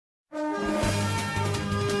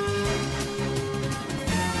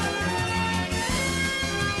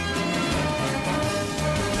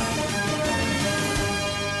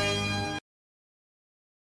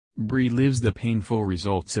Bree lives the painful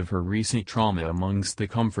results of her recent trauma amongst the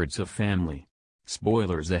comforts of family.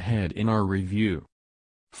 Spoilers ahead in our review.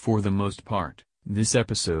 For the most part, this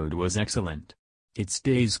episode was excellent. It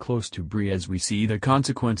stays close to Bree as we see the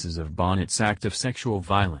consequences of Bonnet's act of sexual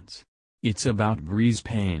violence. It's about Bree's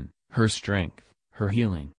pain, her strength, her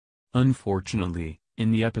healing. Unfortunately,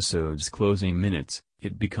 in the episode's closing minutes,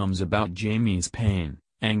 it becomes about Jamie's pain,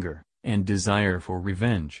 anger, and desire for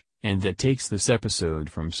revenge, and that takes this episode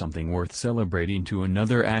from something worth celebrating to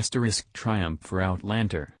another * triumph for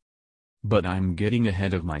Outlander. But I'm getting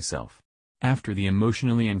ahead of myself. After the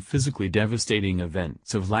emotionally and physically devastating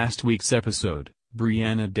events of last week's episode,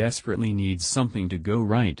 Brianna desperately needs something to go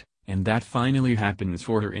right, and that finally happens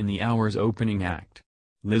for her in the hour's opening act.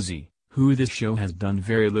 Lizzie, who this show has done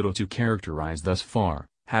very little to characterize thus far,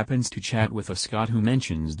 happens to chat with a Scot who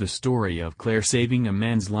mentions the story of Claire saving a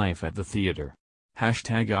man's life at the theater.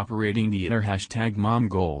 #operating theater #mom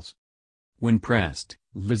goals. When pressed,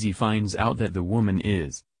 Lizzie finds out that the woman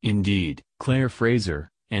is, indeed, Claire Fraser,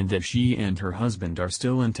 and that she and her husband are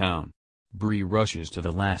still in town. Bree rushes to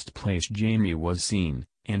the last place Jamie was seen,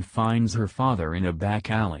 and finds her father in a back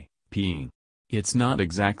alley, peeing. It's not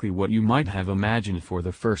exactly what you might have imagined for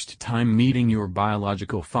the first time meeting your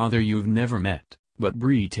biological father you've never met, but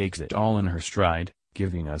Bree takes it all in her stride,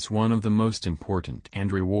 giving us one of the most important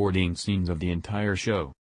and rewarding scenes of the entire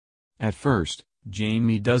show. At first,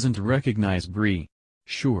 Jamie doesn't recognize Bree.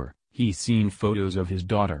 Sure, he's seen photos of his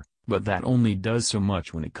daughter, but that only does so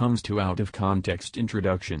much when it comes to out-of-context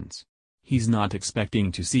introductions. He's not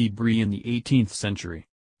expecting to see Bree in the 18th century.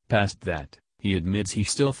 Past that, he admits he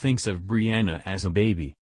still thinks of Brianna as a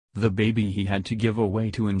baby. The baby he had to give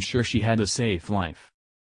away to ensure she had a safe life.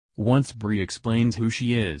 Once Bree explains who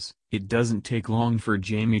she is, it doesn't take long for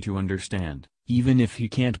Jamie to understand, even if he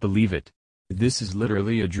can't believe it. This is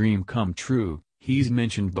literally a dream come true. He's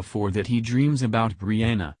mentioned before that he dreams about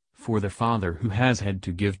Brianna, for the father who has had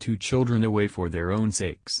to give 2 children away for their own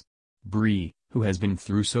sakes. Bree, who has been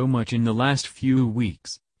through so much in the last few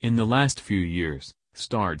weeks, in the last few years,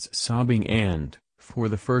 starts sobbing and, for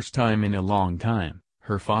the first time in a long time,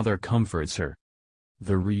 her father comforts her.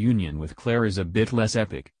 The reunion with Claire is a bit less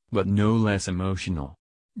epic, but no less emotional.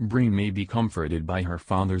 Bree may be comforted by her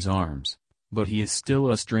father's arms, but he is still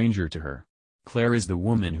a stranger to her. Claire is the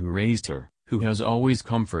woman who raised her, who has always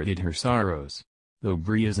comforted her sorrows. Though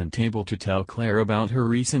Bree isn't able to tell Claire about her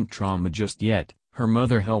recent trauma just yet, her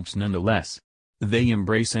mother helps nonetheless. They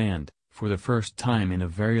embrace and, for the first time in a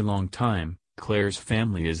very long time, Claire's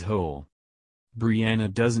family is whole.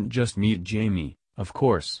 Brianna doesn't just meet Jamie, of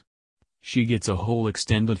course. She gets a whole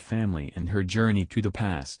extended family and her journey to the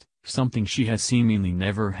past, something she has seemingly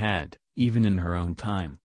never had, even in her own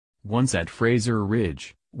time. Once at Fraser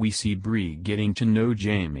Ridge, we see Bree getting to know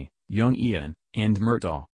Jamie, young Ian, and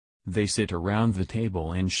Myrtle. They sit around the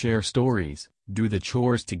table and share stories, do the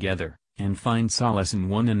chores together, and find solace in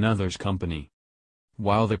one another's company.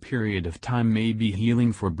 While the period of time may be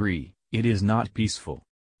healing for Bree, it is not peaceful.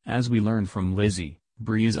 As we learn from Lizzie,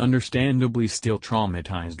 Bree is understandably still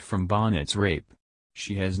traumatized from Bonnet's rape.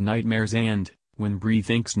 She has nightmares and, when Bree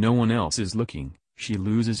thinks no one else is looking, she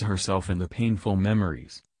loses herself in the painful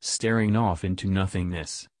memories, staring off into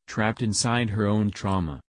nothingness, trapped inside her own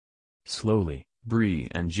trauma. Slowly, Bree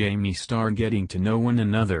and Jamie start getting to know one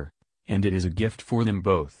another, and it is a gift for them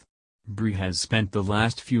both. Bree has spent the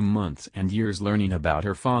last few months and years learning about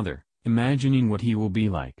her father, imagining what he will be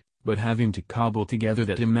like, but having to cobble together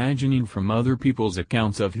that imagining from other people's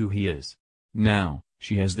accounts of who he is. Now,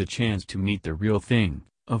 she has the chance to meet the real thing.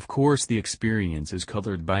 Of course the experience is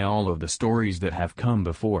colored by all of the stories that have come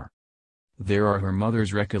before. There are her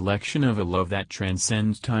mother's recollection of a love that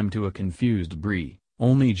transcends time to a confused Bree,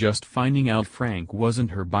 only just finding out Frank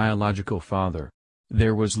wasn't her biological father.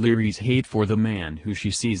 There was Leary's hate for the man who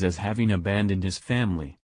she sees as having abandoned his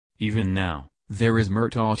family. Even now, there is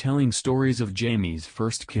Myrtle telling stories of Jamie's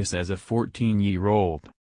first kiss as a 14-year-old.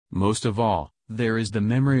 Most of all, there is the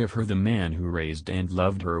memory of her, the man who raised and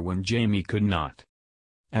loved her when Jamie could not.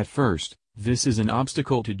 At first, this is an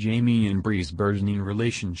obstacle to Jamie and Bree's burgeoning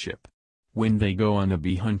relationship. When they go on a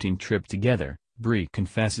bee hunting trip together, Bree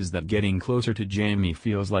confesses that getting closer to Jamie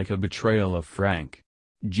feels like a betrayal of Frank.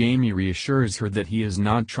 Jamie reassures her that he is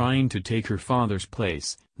not trying to take her father's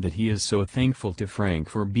place, that he is so thankful to Frank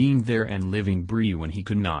for being there and living Bree when he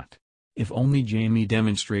could not. If only Jamie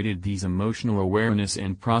demonstrated these emotional awareness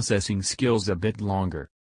and processing skills a bit longer.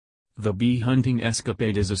 The bee hunting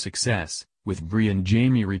escapade is a success, with Bree and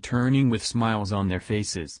Jamie returning with smiles on their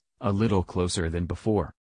faces, a little closer than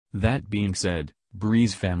before. That being said,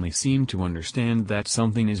 Bree's family seem to understand that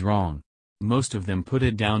something is wrong. Most of them put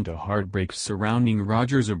it down to heartbreak surrounding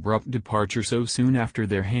Roger's abrupt departure so soon after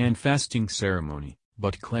their hand-fasting ceremony,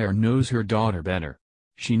 but Claire knows her daughter better.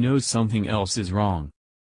 She knows something else is wrong.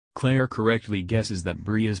 Claire correctly guesses that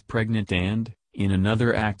Bree is pregnant and, in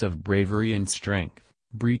another act of bravery and strength,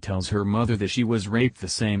 Bree tells her mother that she was raped the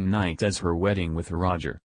same night as her wedding with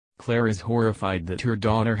Roger. Claire is horrified that her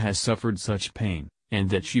daughter has suffered such pain, and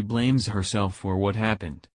that she blames herself for what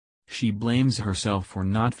happened. She blames herself for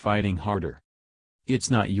not fighting harder. "It's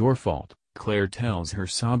not your fault," Claire tells her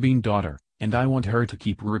sobbing daughter, and I want her to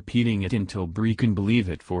keep repeating it until Bree can believe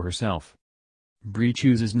it for herself. Bree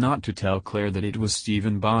chooses not to tell Claire that it was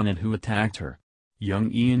Stephen Bonnet who attacked her. Young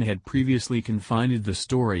Ian had previously confided the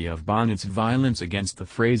story of Bonnet's violence against the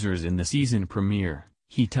Frasers in the season premiere.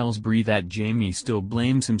 He tells Bree that Jamie still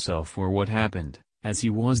blames himself for what happened, as he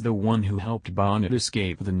was the one who helped Bonnet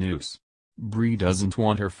escape the noose. Bree doesn't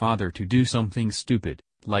want her father to do something stupid,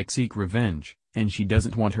 like seek revenge, and she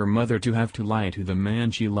doesn't want her mother to have to lie to the man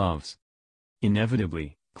she loves.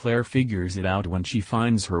 Inevitably, Claire figures it out when she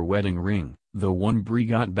finds her wedding ring, the one Bree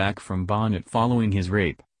got back from Bonnet following his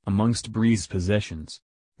rape, amongst Bree's possessions.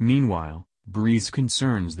 Meanwhile, Bree's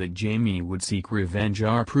concerns that Jamie would seek revenge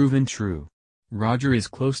are proven true. Roger is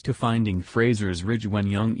close to finding Fraser's Ridge when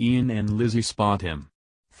young Ian and Lizzie spot him.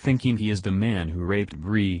 Thinking he is the man who raped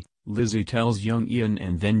Bree, Lizzie tells young Ian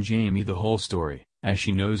and then Jamie the whole story, as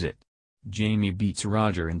she knows it. Jamie beats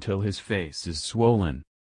Roger until his face is swollen.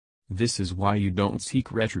 "This is why you don't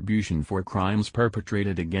seek retribution for crimes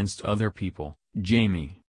perpetrated against other people,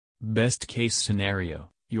 Jamie. Best case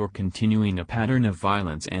scenario, you're continuing a pattern of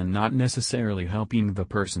violence and not necessarily helping the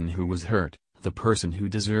person who was hurt, the person who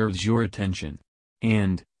deserves your attention.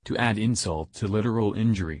 And, to add insult to literal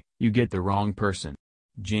injury, you get the wrong person."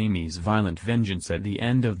 Jamie's violent vengeance at the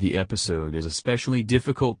end of the episode is especially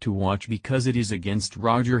difficult to watch because it is against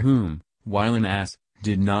Roger whom, while an ass,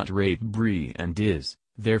 did not rape Bree and is,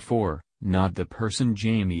 therefore, not the person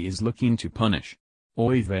Jamie is looking to punish.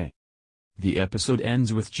 Oy vey. The episode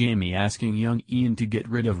ends with Jamie asking young Ian to get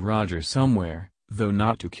rid of Roger somewhere, though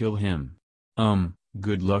not to kill him.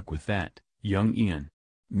 Good luck with that, young Ian.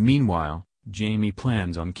 Meanwhile, Jamie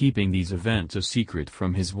plans on keeping these events a secret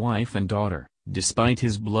from his wife and daughter, despite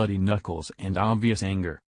his bloody knuckles and obvious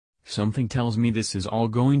anger. Something tells me this is all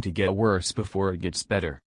going to get worse before it gets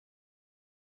better.